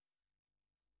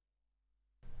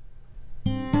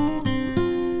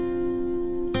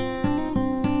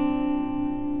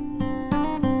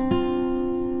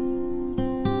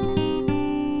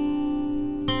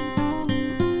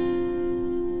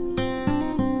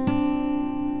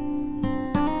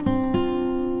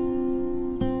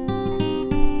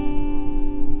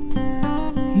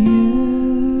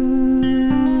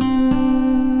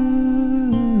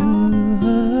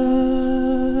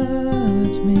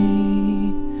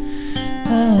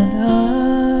and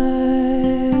I'm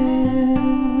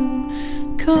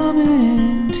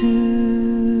coming to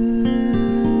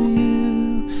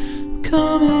you,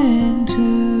 coming to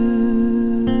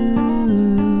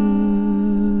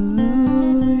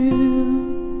you.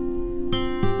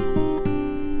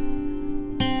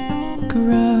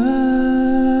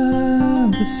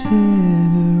 Grab the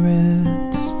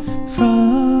cigarettes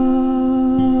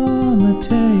from the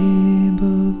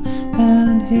table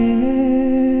and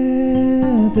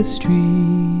hit the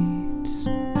streets.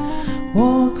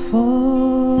 Walk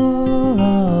for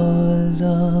hours,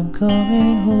 I'm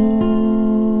coming home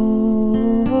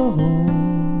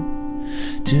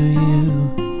to you.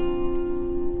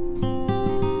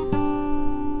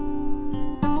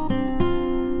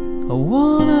 I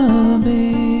wanna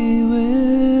be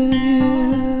with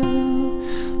you,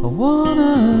 I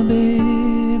wanna be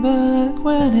back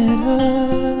when it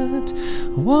hurt,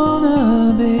 I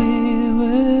wanna be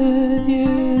with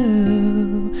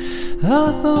you. I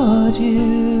thought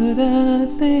you'd at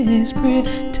least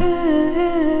pretend.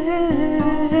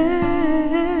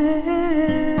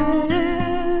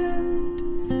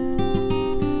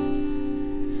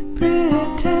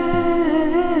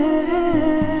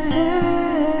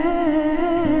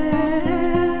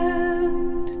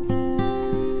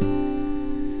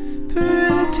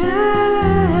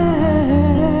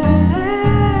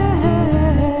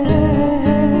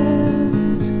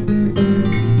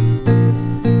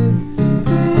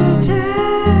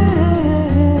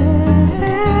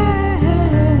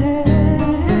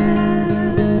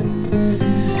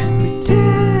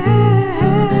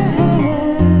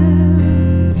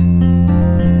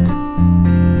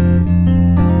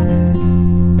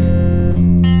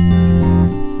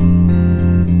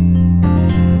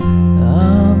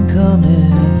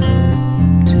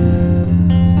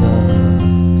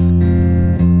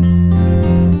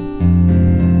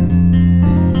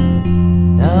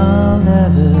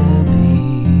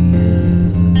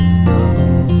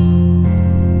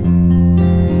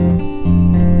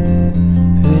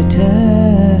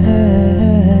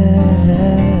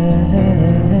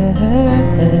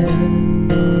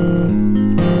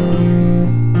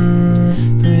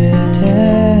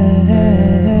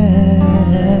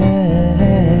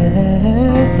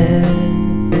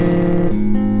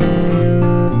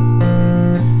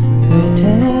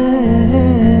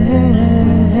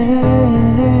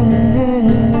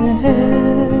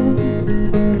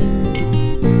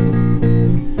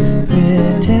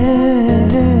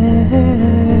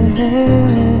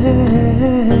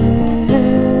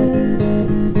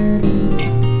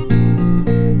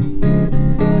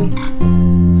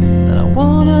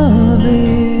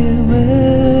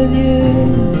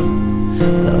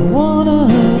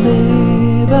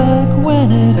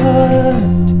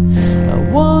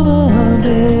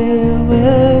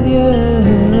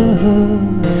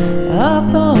 I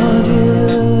thought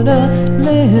you'd at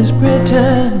least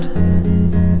pretend.